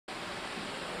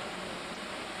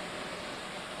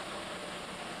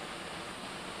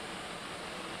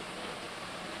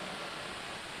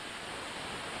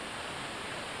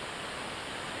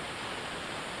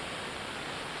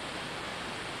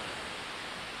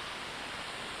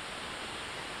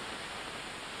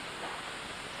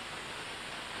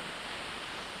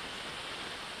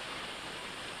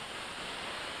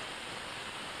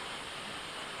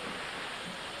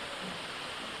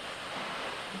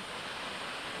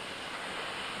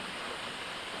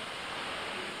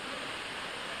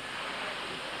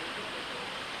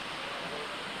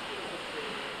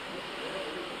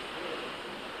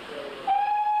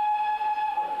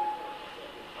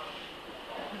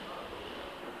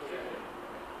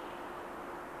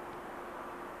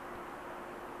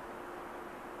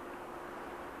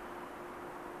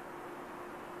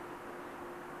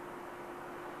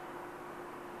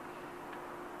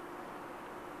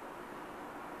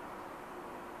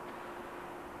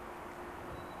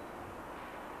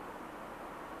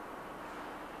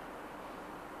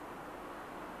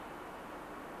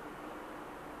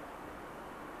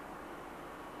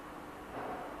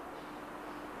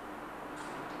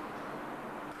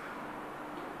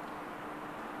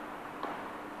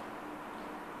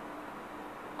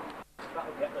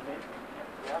Yeah, that's it.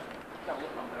 Yeah. Have a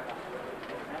look on there.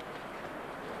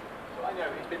 So I know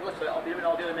it's been literally, I'll be doing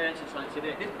all the other maintenance on it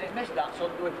today. They missed that, so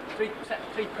there were three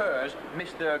pairs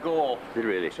missed their goal. Did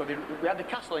really? So we had the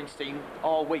Castle in steam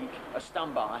all week as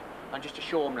standby, and just to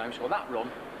show them now. So that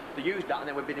run, they used that, and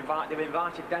then they've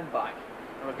invited them back,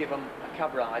 and we've given them a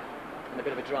cab ride and a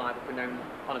bit of a drive up and down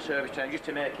on a service train, just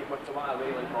to make it worth the while,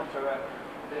 really, or to a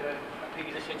bit of a pig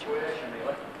in the situation,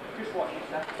 really. Just watch it,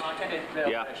 sir. Like any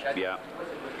railway shed. Yeah.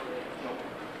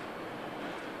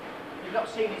 You've not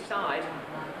seen inside.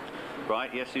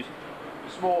 Right, yes, The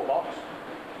smoke box,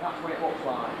 that's what it looks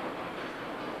like.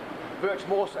 Virtually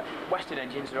most Western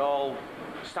engines are all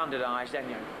standardised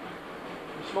anyhow.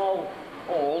 The small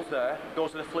holes there,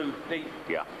 those are the flue,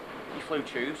 your flue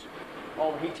tubes.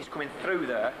 All the heat is coming through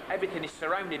there. Everything is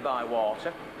surrounded by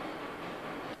water.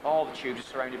 All the tubes are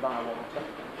surrounded by water.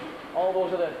 All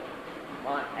those other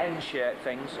like N-shaped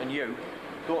things, and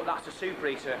that's the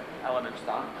superheater elements,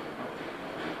 that.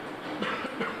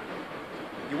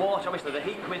 Your water, obviously, the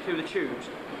heat coming through the tubes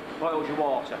boils your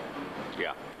water.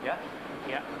 Yeah. Yeah?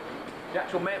 Yeah. The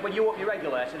actual, when you open your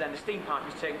regulator, then the steam pipe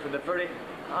is taken from the very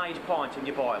highest point in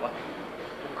your boiler,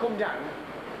 will come down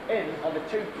in on the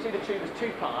two, see the tube has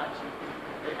two pipes,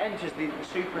 it enters the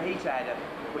superheater header,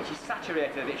 which is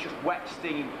saturated, it's just wet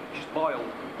steam, just boiled,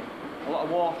 a lot of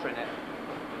water in it.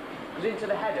 Goes into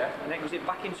the header, and then goes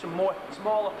back in some more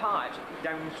smaller pipes,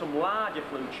 down some larger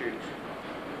flue tubes.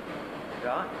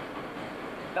 Right?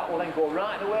 That will then go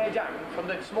right the way down from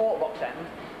the smoke box end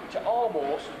to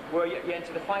almost where you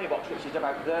enter the firebox, which is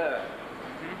about there.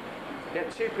 The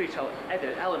superheater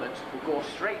elements will go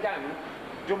straight down,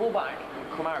 double back, and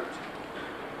come out.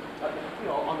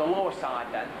 On the lower side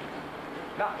then,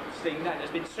 that steam then has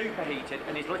been superheated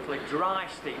and is literally dry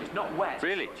steam. It's not wet.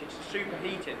 Really? It's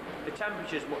superheated. The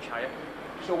temperature's much higher.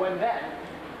 So when then,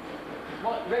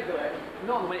 regulator,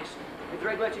 normally if the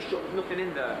regulator's shut, there's nothing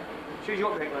in there. As soon as you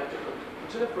open the regulator,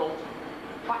 to the front,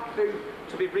 back through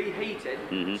to be reheated,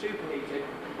 superheated,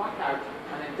 back out,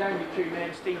 and then down your two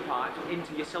main steam pipes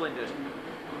into your cylinders.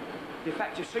 The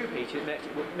effect of superheating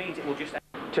means it will just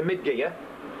to mid-gear,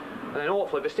 and then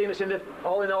hopefully the steam that's in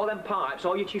all them pipes,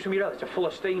 all your tubes from your regulator full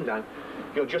of steam down,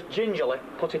 you'll just gingerly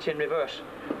put it in reverse,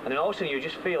 and then all of a sudden you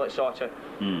just feel it sort of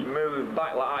move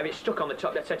back. Like if it's stuck on the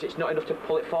top, that's it, it's not enough to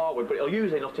pull it forward, but it'll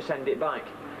usually enough to send it back.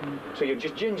 So you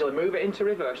just gingerly move it into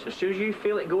reverse. As soon as you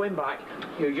feel it going back,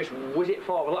 you just whiz it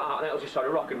forward like that, and it'll just sort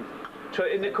of rock. And so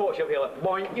in the coach you'll feel like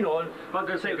boing, you know. And I'm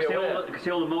going to say, you can see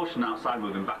all the motion outside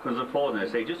moving backwards and forwards. And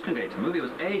they say just couldn't get it to move. It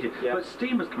was ages, but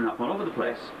steam was coming up all over the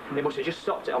place. They must have just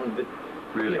stopped it on the,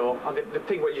 you know, on the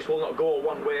thing where it just will not go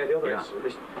one way or the other. Yeah.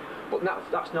 But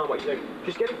that's not what you do.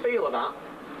 Just get a feel of that.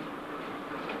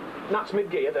 And that's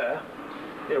mid-gear there.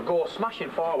 It'll go smashing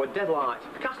forward, dead light.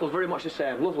 The Castle's very much the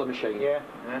same, lovely machine. Yeah,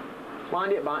 yeah.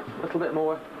 Wind it back, a little bit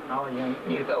more. Oh yeah, you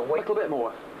need a bit of weight. A little bit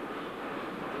more.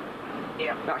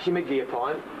 Yeah. That's your mid-gear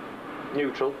point.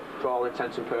 Neutral, for all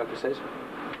intents and purposes.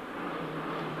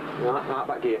 Right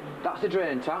back gear. That's the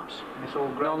drain taps. It's all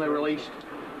normally released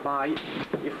by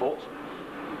your foot.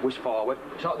 Whiz forward.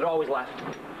 So they're always left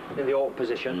in the open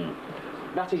position.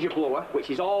 That is your blower, which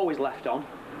is always left on.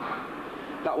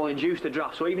 That will induce the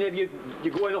draft. So even if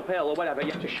you're going uphill or whatever,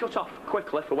 you have to shut off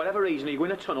quickly for whatever reason. You go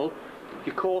in a tunnel,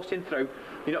 you're coasting through,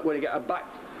 you're not going to get a back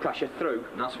pressure through.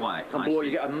 That's why. And below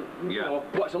you get a, you know,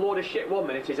 what's a load of shit one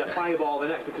minute is a fireball the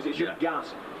next, because it's just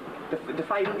gas. The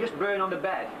fire doesn't just burn on the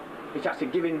bed. It's actually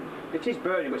giving, it is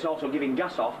burning, but it's also giving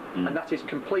gas off, and that is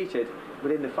completed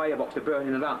within the firebox, the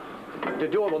burning of that. The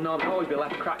door will normally always be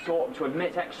left cracked open to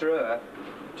admit extra air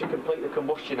to complete the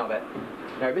combustion of it.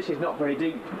 Now this is not very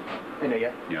deep in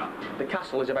here. Yeah. The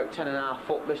Castle is about 10.5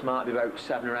 foot, this might be about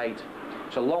 7 or 8.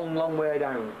 It's a long, long way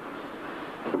down.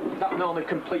 That normally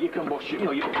complete your combustion, you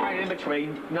know, you're fire in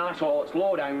between, nice hole, it's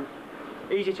low down,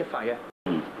 easy to fire.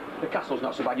 The Castle's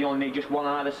not so bad, you only need just one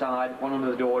on either side, one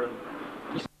under the door, and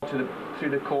you through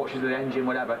the coaches of the engine,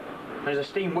 whatever. And as the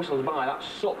steam whistles by, that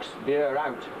sucks the air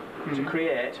out to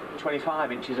create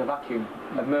 25 inches of vacuum,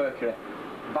 of mercury,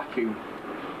 vacuum.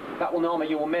 That will normally,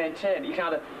 you will maintain, you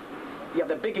can you have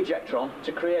the big ejector on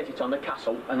to create it on the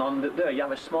Castle, and on there you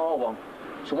have a small one.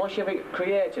 So once you've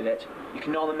created it, you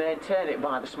can normally maintain it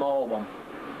by the small one.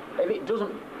 If it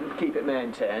doesn't keep it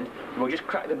maintained, we'll just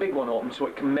crack the big one open so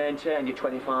it can maintain your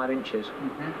 25 inches.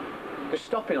 The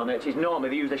stopping on it is normally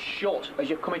they use a shut. As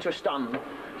you come into a stand,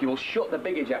 you will shut the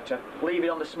big ejector, leave it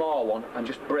on the small one, and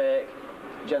just brake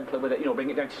gently with it, you know, bring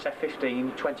it down to say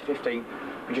 15, 20, 15,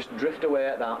 and just drift away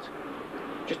at that.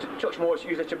 Just a touch more, it's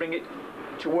usually to bring it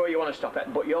to where you want to stop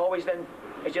at, but you always then,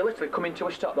 as you literally come into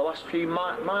a stop, the last few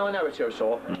mile an hour or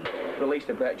so, release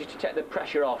the brake just to take the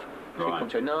pressure off. So you come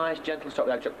to a nice gentle stop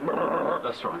there.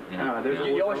 That's right. Yeah.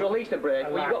 You always release the brake.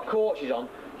 When you've got coaches on,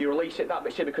 you release it that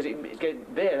bit because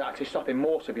they're actually stopping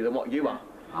more of you than what you are.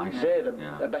 They're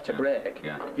a better brake.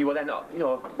 Yeah. You will then, you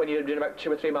know, when you're doing about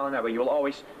 2 or 3 miles an hour, you will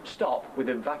always stop with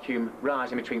the vacuum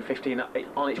rising between 15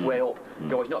 on its way up.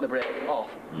 You always knock the brake off.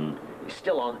 It's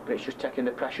still on, but it's just taking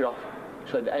the pressure off.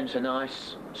 So the end's a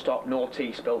nice stop, no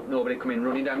tea spill, nobody coming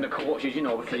running down the coaches, you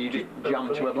know, because you just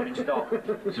jam to a blooming stop.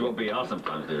 Which is what BR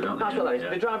sometimes do, don't they? That's what that is.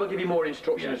 The driver will give you more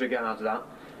instruction as regards that.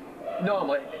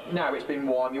 Normally, now it's been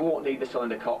warm, you won't need the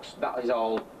cylinder cocks, that is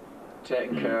all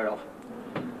taken care of.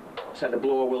 So the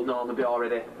blower will normally be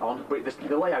already on, but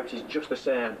the layout is just the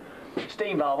same.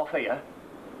 Steam valve off here,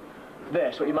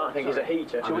 this, what you might think is a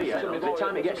heater, to here, by the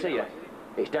time it gets here,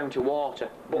 it's down to water,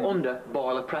 but under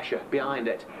boiler pressure behind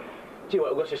it. See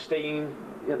what, it goes to steam,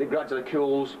 you know, it gradually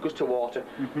cools, goes to water.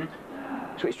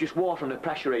 So it's just water under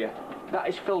pressure here. That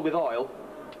is filled with oil,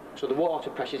 so the water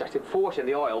pressure is actually forcing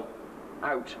the oil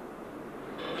out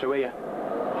through here.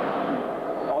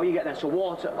 Or you get then, so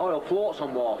oil floats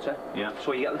on water,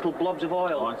 so you get little blobs of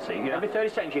oil. Oh, I see, yeah. Every 30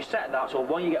 seconds you set that,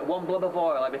 so you get one blob of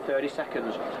oil every 30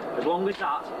 seconds. As long as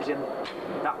that is in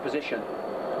that position.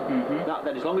 That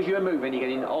then, as long as you're moving, you're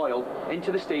getting oil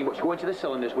into the steam, which go into the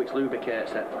cylinders, which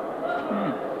lubricates it.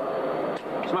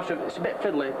 It's a bit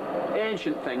fiddly,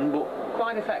 ancient thing, but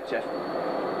quite effective.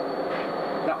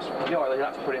 That's the oil you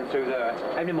have to put in through there.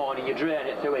 Every morning you drain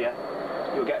it through here.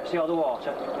 You'll get, see all the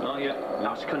water? Oh yeah.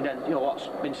 That's condensed, you know, what's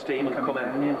been steamed and come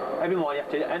in. Every morning you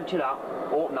have to empty that,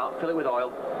 open that, fill it with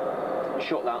oil,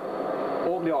 shut that,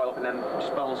 open the oil up and then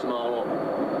just balance them all up.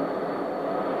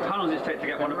 How long does it take to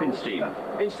get one up in steam?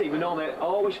 In steam, we normally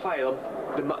always fire them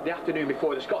the afternoon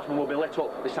before. The Scotsman will be lit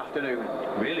up this afternoon.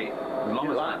 Really? As long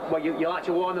as that? Well, you like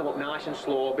to warm them up nice and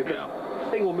slow because the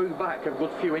thing will move back a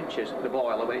good few inches, the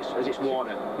boiler, when as it's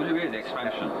warming. Really, the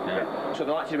expansion. Yeah. So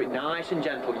they like to do it nice and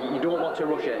gentle. You don't want to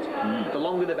rush it. The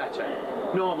longer the better.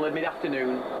 Normally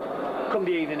mid-afternoon, come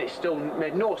the evening it's still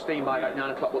made no steam by about 9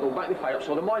 o'clock, but they'll back the fire up.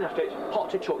 So the morning after it's hot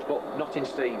to chucks but not in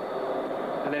steam.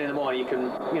 And then in the morning you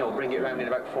can, you know, bring it around in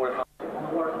about 4 or 5.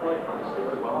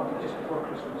 Just before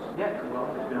Christmas. Yeah,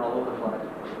 well, it's been all over the place.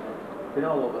 Been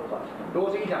all over the place.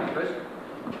 Those e-dampers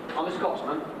on the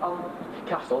Scotsman, on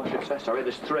Castle, I should say, sorry,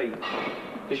 there's 3.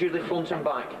 There's usually front and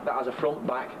back. That has a front,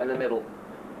 back and the middle.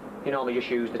 You normally just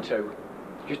use the 2.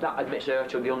 Just that admits air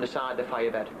to the underside of the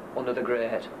firebed, under the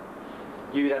grate.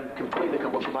 You then complete the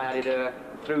combustion by adding air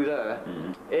through there.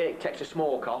 A, it takes the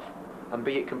smoke off, and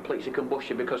B, it completes the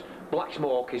combustion, because black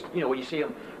smoke is, you know, when you see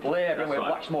them labouring with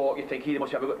black smoke, you think, they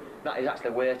must have a good... That is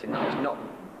actually waiting, that is not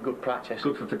good practice.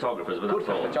 Good for photographers, but good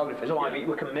for photographers. Otherwise,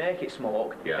 we can make it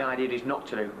smoke. The idea is not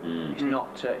to do. It's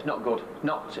not good,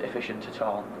 not efficient at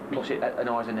all. Plus, it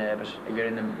annoys the neighbours if you're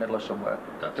in the middle of somewhere.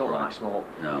 Don't like smoke.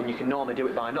 And you can normally do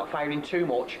it by not firing too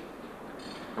much,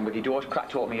 and with your doors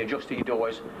cracked open, you adjust your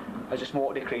doors. As the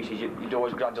smoke decreases, your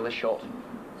doors gradually shut.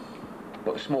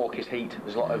 But the smoke is heat.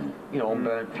 There's a lot of, you know,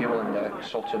 unburnt fuel in there,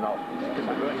 salt and all.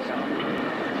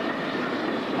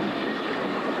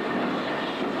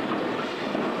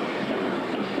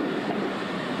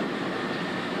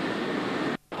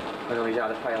 I know he's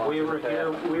had a fail. We were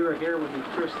here when you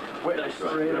first witnessed the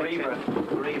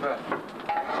rebirth.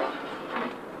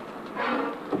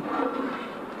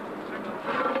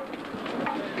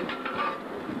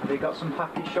 They got some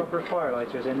happy shopper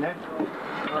firelighters in there.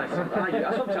 Nice.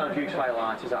 I sometimes use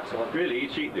firelighters actually. Really? You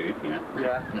cheat, do you?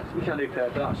 Yeah. You can do paper,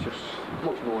 that's just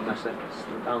much more messy.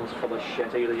 Hands full of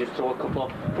shit. Either just throw a couple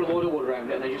on, put a load of wood around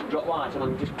it and then just drop lights on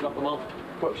and just drop them off.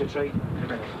 Put up your tree.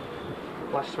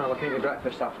 Less smell like eating your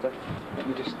breakfast after.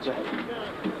 You just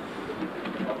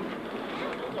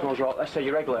goes right. Let's say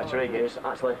your regulator rig is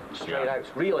actually straight out,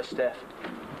 really stiff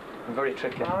and very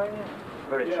tricky.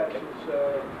 Very tricky.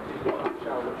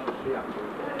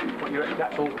 But your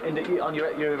actual on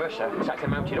your reverser, it's actually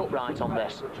mounted upright on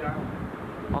this.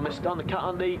 On the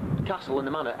castle and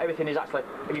the manor, everything is actually.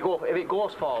 If it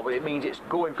goes forward, it means it's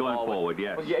going forward.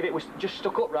 Yes. But if it was just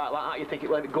stuck upright like that, you think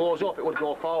if it goes up, it would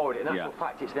go forward. In actual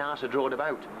fact, it's the arse of drawn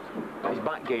about. It's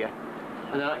back gear.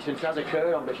 And an accident has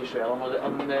occurred on Bishop's Rail on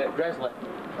Gresley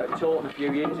at Taunton a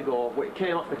few years ago. Where it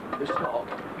came off the stock,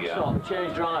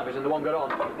 changed drivers, and the one got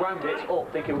on, wound it up,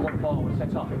 thinking we went forward,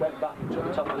 set off. It went back and took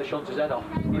the top of the shunter's head off.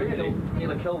 Really?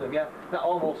 Nearly killed him. Yeah. That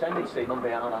almost ended Steve on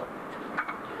behind that.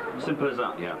 Simple as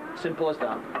that, yeah. Simple as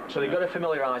that. So you've got to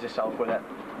familiarise yourself with it.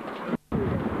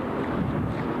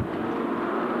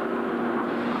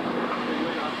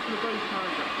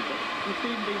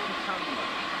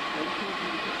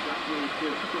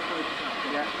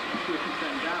 Yeah.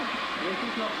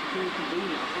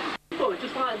 Oh,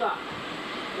 just like that.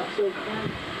 That's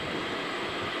okay.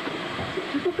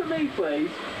 Just look at me,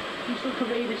 please. Just look at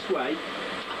me this way,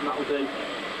 and that'll do.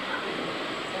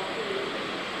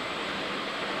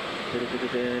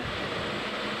 That's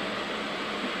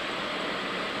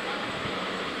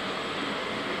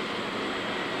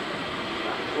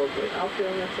lovely. How can I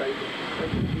take it?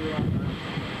 Take it to you like that.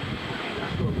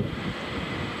 That's lovely.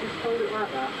 Just hold it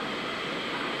like that.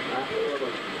 That's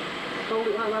lovely. Hold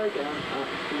it like that again.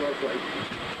 That's lovely.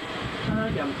 Turn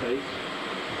again, please.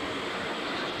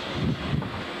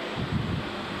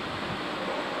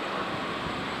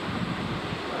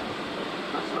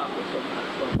 That's lovely.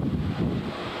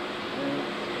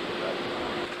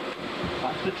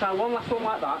 Right, just try one last one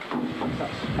like that.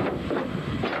 That's...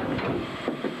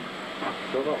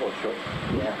 Still got one shut?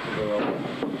 Yeah, we'll go over.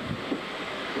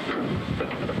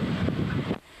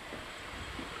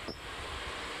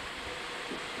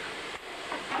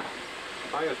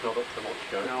 I just not up to much,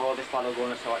 Joe. No, this lad will go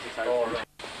on a sort it out. Oh, right.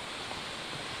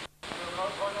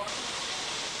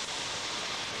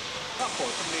 That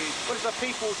was somebody. What is that?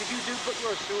 People? Did you do put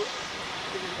yours through?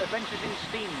 Adventures in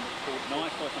Steam. No, I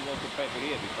saw some local paper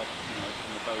here because, you know, it's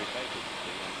from the Bowie paper, you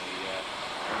see,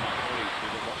 and my colleagues who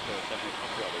did watch the 70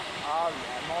 copy of it. Oh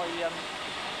yeah,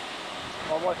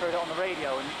 my wife heard it on the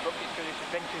radio and booked it through this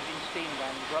Adventures in Steam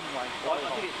down Brumway. Well,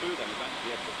 I did it through them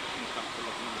eventually, yeah, but things come to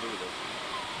nothing to do with us.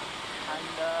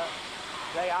 And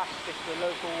they asked if the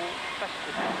local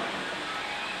festival